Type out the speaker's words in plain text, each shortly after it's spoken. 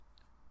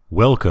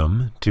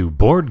Welcome to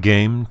Board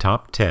Game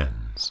Top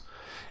Tens,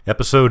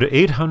 episode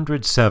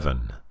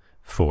 807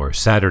 for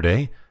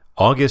Saturday,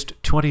 August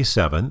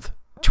 27th,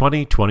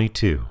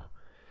 2022.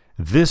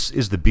 This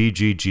is the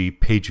BGG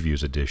Page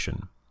Views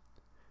edition.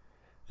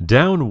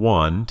 Down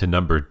 1 to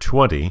number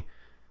 20,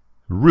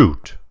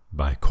 Root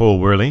by Cole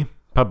Wehrle,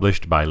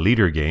 published by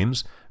Leader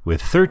Games,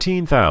 with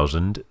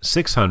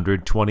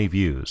 13,620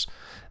 views.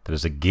 That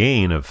is a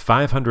gain of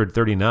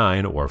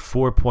 539 or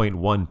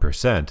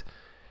 4.1%.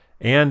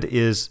 and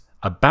is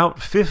about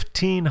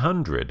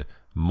 1,500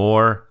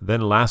 more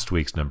than last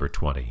week's number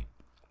 20.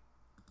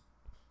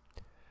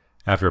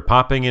 After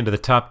popping into the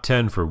top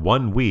 10 for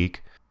 1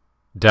 week,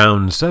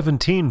 down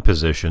 17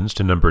 positions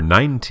to number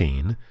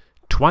 19,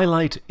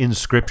 Twilight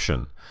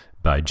Inscription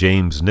by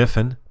James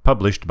Niffen,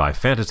 published by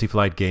Fantasy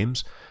Flight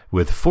Games,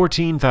 with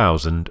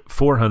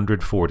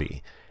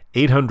 14,440,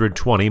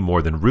 820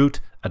 more than Root,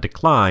 a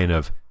decline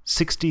of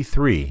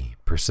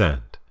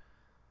 63%.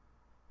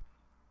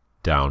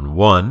 Down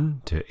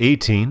 1 to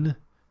 18,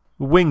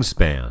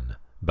 Wingspan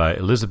by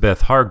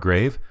Elizabeth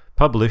Hargrave,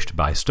 published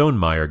by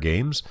Stonemaier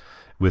Games,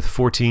 with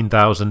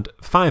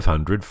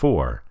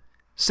 14,504,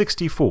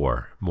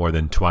 64 more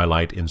than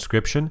Twilight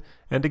Inscription,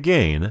 and a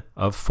gain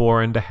of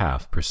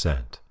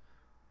 4.5%.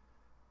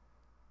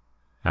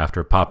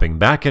 After popping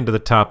back into the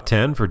top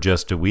 10 for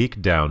just a week,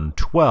 down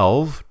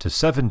 12 to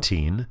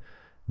 17,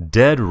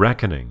 Dead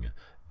Reckoning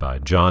by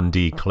John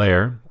D.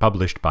 Clare,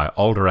 published by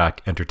Alderac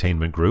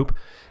Entertainment Group,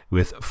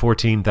 with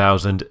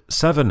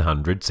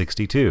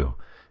 14,762,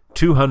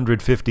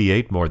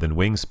 258 more than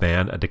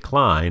Wingspan, a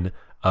decline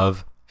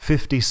of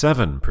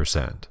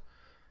 57%.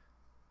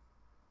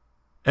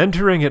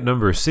 Entering at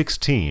number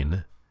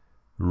 16,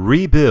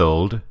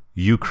 Rebuild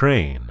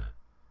Ukraine,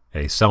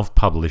 a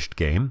self-published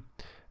game,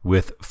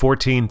 with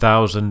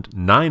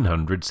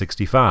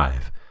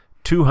 14,965,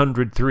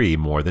 203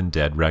 more than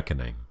Dead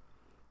Reckoning.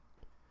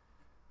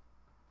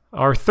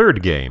 Our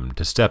third game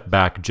to step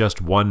back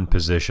just one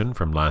position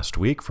from last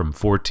week, from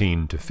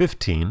 14 to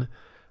 15,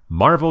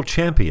 Marvel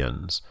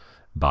Champions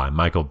by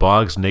Michael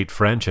Boggs, Nate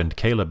French, and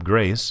Caleb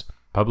Grace,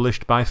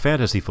 published by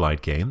Fantasy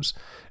Flight Games,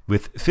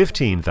 with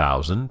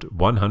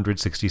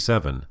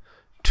 15,167,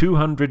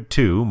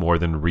 202 more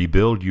than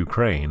Rebuild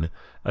Ukraine,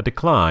 a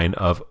decline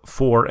of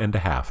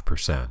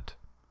 4.5%.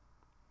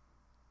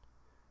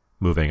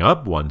 Moving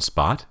up one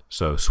spot,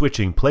 so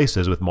switching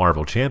places with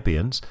Marvel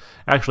Champions,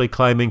 actually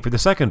climbing for the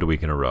second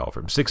week in a row,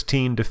 from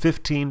 16 to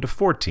 15 to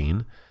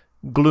 14,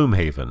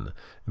 Gloomhaven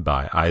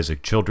by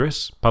Isaac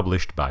Childress,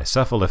 published by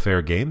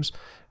Cephalofair Games,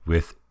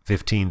 with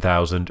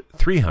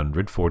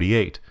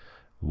 15,348,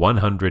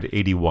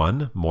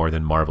 181 more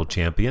than Marvel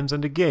Champions,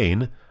 and a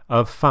gain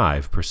of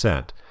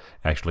 5%.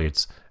 Actually,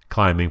 it's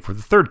climbing for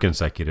the third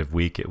consecutive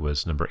week. It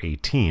was number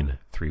 18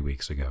 3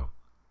 weeks ago.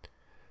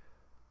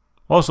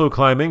 Also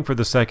climbing for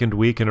the second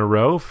week in a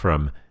row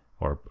for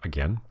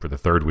the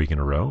third week in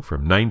a row,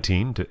 from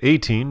 19 to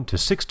 18 to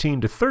 16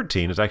 to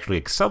 13 is actually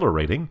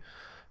accelerating,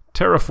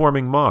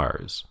 Terraforming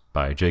Mars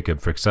by Jacob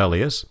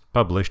Frixelius,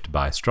 published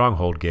by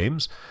Stronghold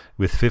Games,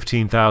 with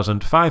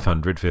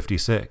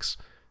 15,556,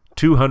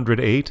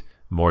 208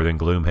 more than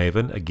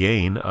Gloomhaven, a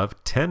gain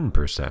of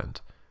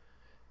 10%.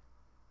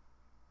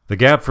 The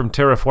gap from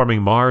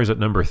Terraforming Mars at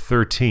number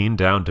 13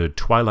 down to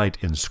Twilight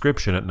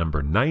Inscription at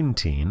number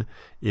 19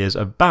 is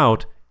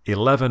about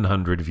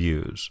 1,100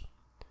 views.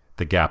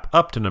 The gap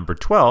up to number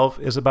 12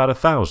 is about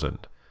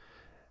 1,000.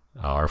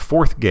 Our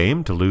fourth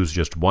game to lose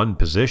just one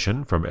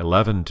position from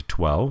 11 to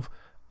 12,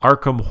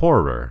 Arkham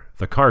Horror,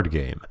 the card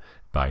game,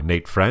 by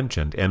Nate French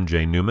and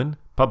MJ Newman,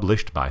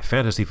 published by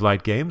Fantasy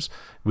Flight Games,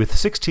 with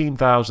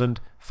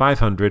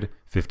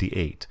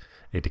 16,558,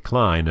 a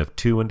decline of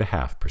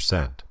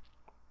 2.5%.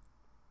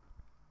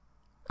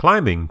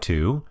 Climbing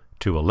 2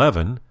 to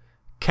 11,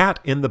 Cat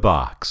in the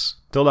Box,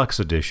 Deluxe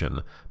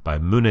Edition, by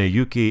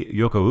Muneyuki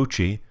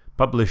Yokouchi,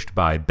 published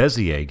by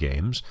Bezier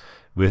Games,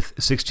 with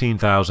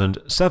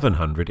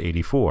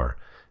 16,784,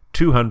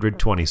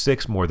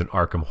 226 more than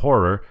Arkham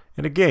Horror,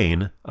 and a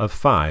gain of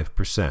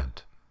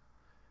 5%.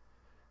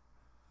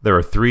 There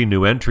are 3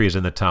 new entries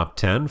in the top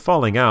 10,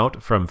 falling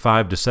out from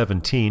 5 to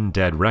 17,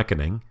 Dead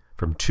Reckoning,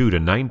 from 2 to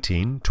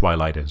 19,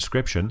 Twilight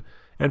Inscription,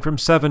 and from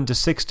 7 to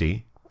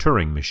 60,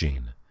 Turing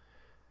Machine.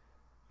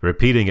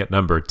 Repeating at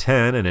number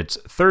 10 in its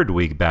third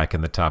week back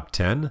in the top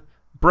 10,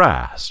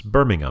 Brass,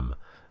 Birmingham,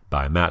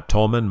 by Matt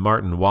Tolman,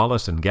 Martin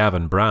Wallace, and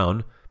Gavin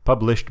Brown,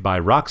 published by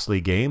Roxley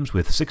Games,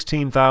 with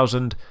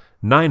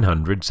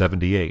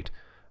 16,978,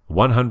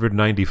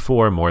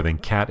 194 more than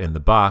Cat in the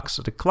Box,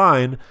 a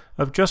decline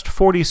of just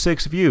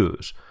 46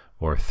 views,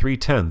 or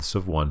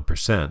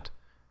 0.3%.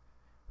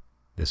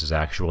 This is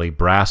actually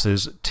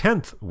Brass's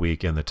 10th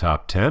week in the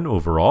top 10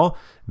 overall,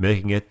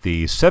 making it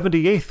the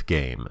 78th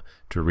game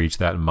to reach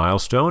that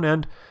milestone,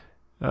 and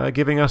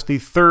giving us the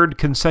third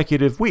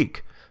consecutive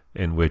week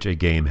in which a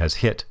game has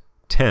hit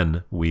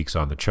 10 weeks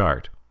on the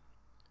chart.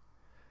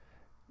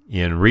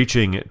 In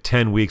reaching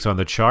 10 weeks on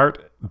the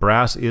chart,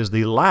 Brass is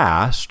the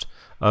last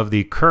of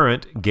the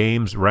current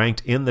games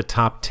ranked in the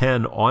top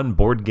 10 on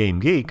Board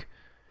Game Geek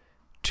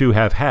to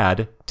have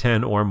had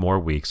 10 or more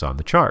weeks on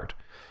the chart.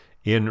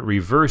 In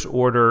reverse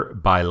order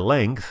by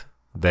length,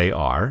 they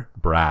are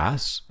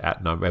Brass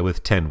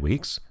with 10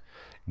 weeks,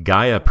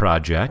 Gaia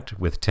Project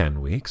with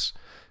 10 weeks,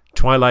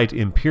 Twilight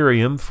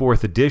Imperium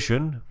 4th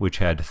edition, which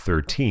had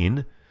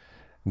 13,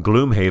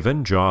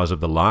 Gloomhaven, Jaws of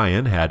the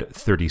Lion, had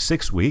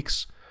 36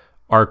 weeks,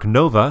 Ark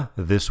Nova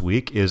this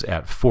week is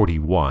at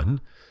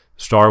 41,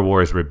 Star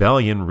Wars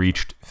Rebellion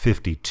reached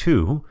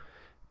 52,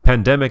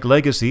 Pandemic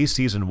Legacy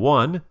Season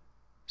 1,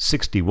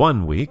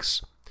 61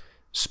 weeks,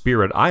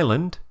 Spirit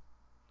Island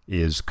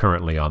is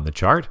currently on the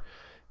chart,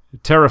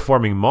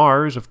 Terraforming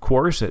Mars, of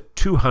course, at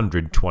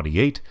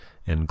 228,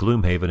 and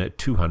Gloomhaven at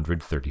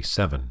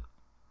 237.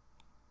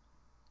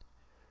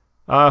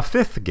 A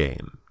fifth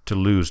game to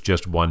lose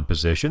just one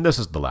position. This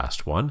is the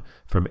last one.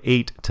 From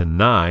 8 to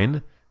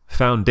 9,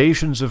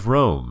 Foundations of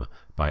Rome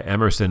by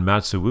Emerson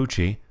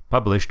Matsuuchi,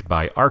 published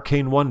by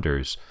Arcane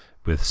Wonders,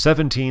 with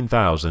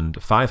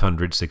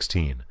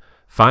 17,516,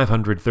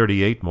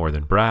 538 more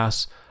than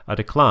Brass, a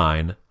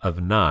decline of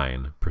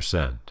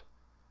 9%.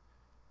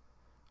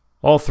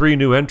 All three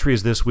new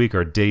entries this week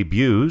are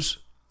debuts,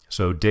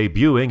 so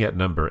debuting at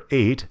number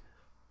 8,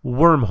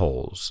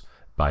 Wormholes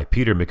by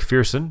Peter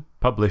McPherson,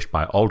 published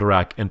by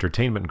Alderac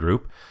Entertainment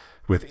Group,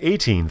 with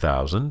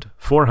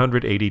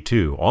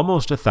 18,482,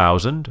 almost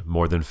 1,000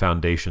 more than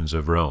Foundations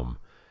of Rome.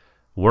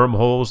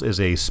 Wormholes is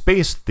a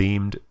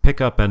space-themed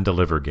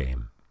pick-up-and-deliver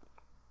game.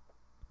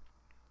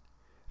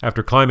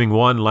 After climbing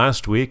 1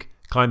 last week,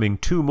 climbing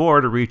 2 more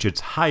to reach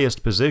its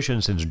highest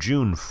position since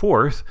June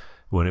 4th,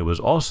 when it was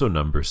also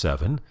number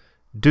 7,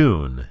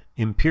 Dune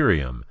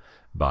Imperium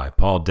by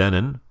Paul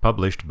Dennen,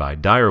 published by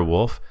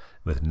Direwolf,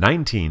 with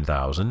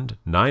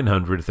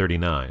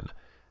 19,939,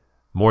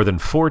 more than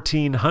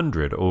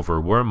 1,400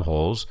 over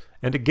Wormholes,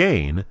 and a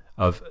gain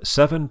of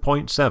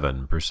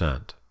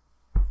 7.7%.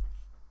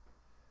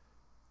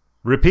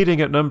 Repeating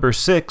at number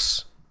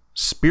 6,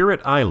 Spirit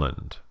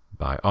Island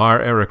by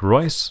R. Eric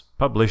Royce,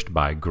 published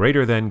by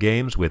Greater Than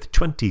Games, with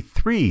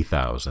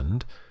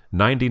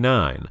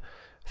 23,099,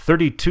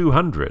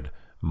 3,200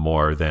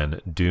 more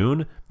than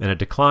Dune, and a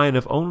decline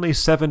of only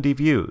 70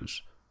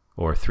 views,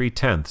 or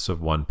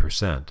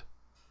 0.3%.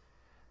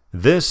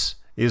 This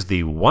is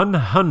the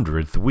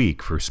 100th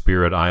week for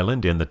Spirit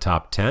Island in the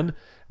top 10,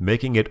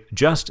 making it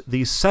just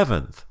the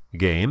 7th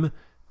game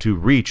to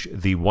reach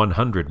the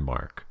 100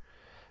 mark.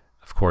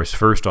 Of course,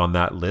 first on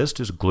that list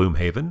is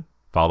Gloomhaven,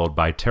 followed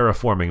by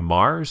Terraforming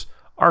Mars,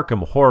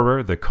 Arkham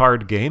Horror, the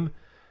card game,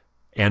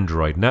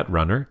 Android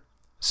Netrunner,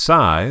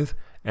 Scythe,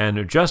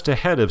 and just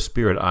ahead of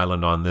Spirit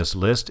Island on this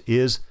list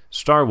is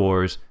Star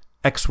Wars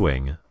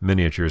X-Wing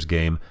miniatures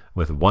game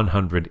with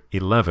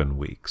 111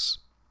 weeks.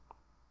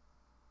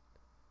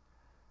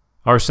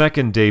 Our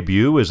second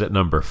debut is at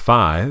number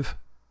 5,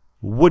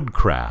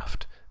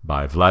 Woodcraft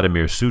by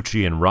Vladimir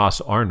Suchy and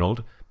Ross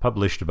Arnold,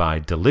 published by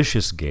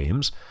Delicious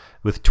Games,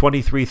 with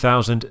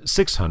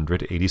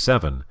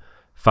 23,687,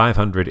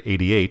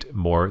 588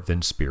 more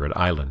than Spirit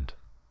Island.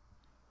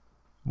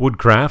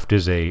 Woodcraft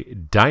is a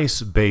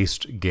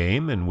dice-based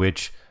game in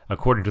which,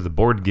 according to the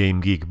Board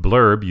Game Geek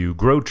blurb, you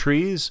grow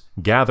trees,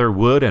 gather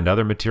wood and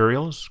other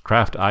materials,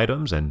 craft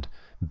items, and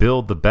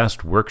build the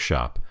best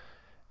workshop.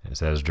 It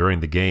says during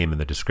the game in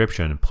the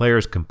description,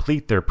 players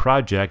complete their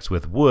projects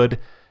with wood,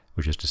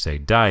 which is to say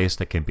dice,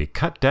 that can be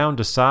cut down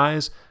to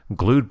size,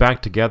 glued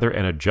back together,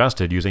 and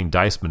adjusted using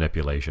dice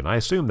manipulation. I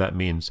assume that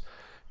means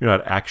you're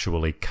not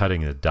actually cutting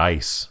the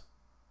dice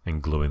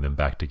and gluing them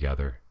back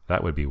together.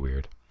 That would be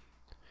weird.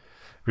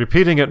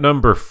 Repeating at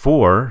number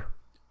 4,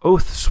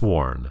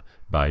 Oathsworn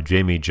by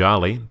Jamie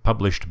Jolly,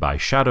 published by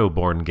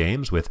Shadowborn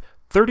Games, with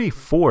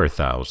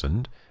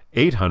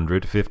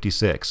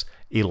 34,856,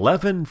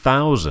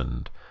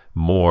 11,000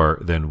 more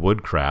than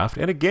Woodcraft,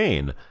 and a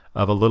gain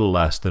of a little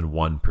less than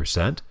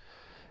 1%.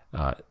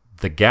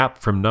 The gap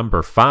from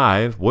number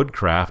 5,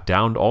 Woodcraft,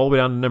 down all the way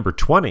down to number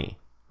 20,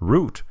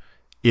 Root,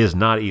 is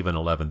not even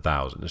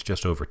 11,000. It's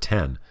just over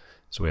 10.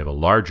 So we have a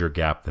larger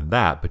gap than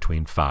that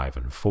between 5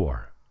 and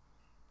 4.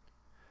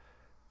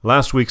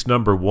 Last week's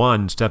number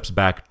 1 steps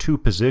back 2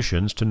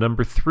 positions to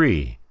number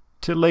 3,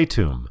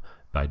 Tilletum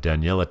by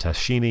Daniela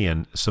Tascini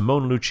and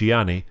Simone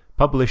Luciani,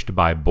 published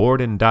by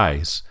Board and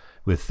Dice,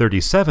 with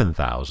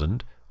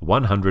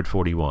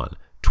 37,141,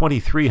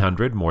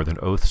 2,300 more than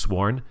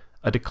Oathsworn,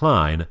 a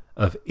decline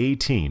of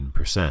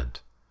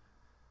 18%.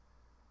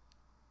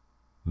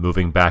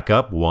 Moving back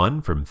up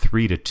 1 from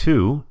 3 to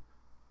 2,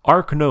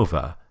 Ark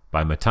Nova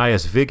by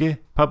Matthias Vigge,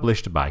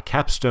 published by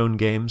Capstone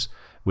Games,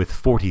 with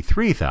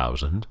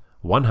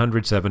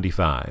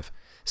 43,175,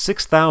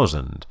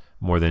 6,000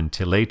 more than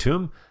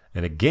Tilletum,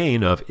 and a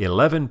gain of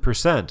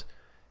 11%.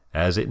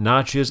 As it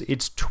notches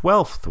its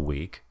 12th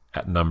week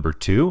at number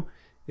 2,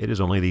 it is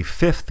only the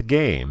 5th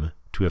game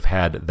to have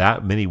had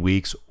that many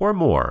weeks or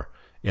more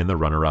in the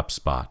runner-up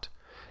spot.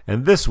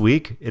 And this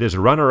week, it is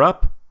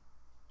runner-up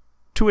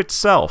to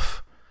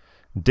itself.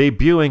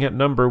 Debuting at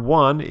number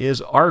 1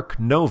 is Ark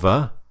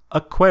Nova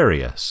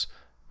Aquarius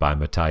by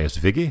Matthias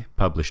Vigge,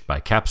 published by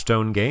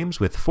Capstone Games,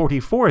 with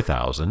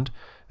 44,000,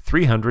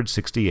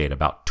 368,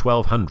 about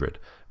 1,200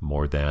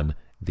 more than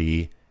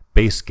the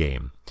base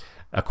game.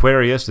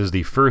 Aquarius is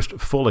the first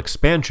full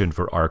expansion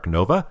for Ark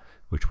Nova,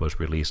 which was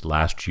released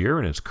last year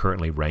and is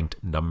currently ranked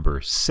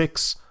number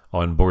 6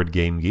 on Board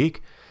Game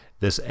Geek.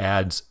 This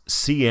adds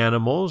sea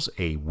animals,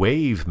 a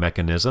wave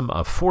mechanism,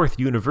 a fourth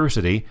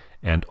university,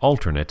 and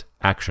alternate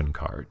action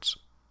cards.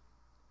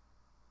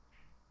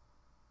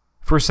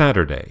 For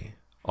Saturday,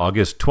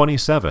 August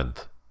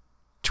 27th,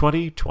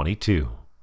 2022.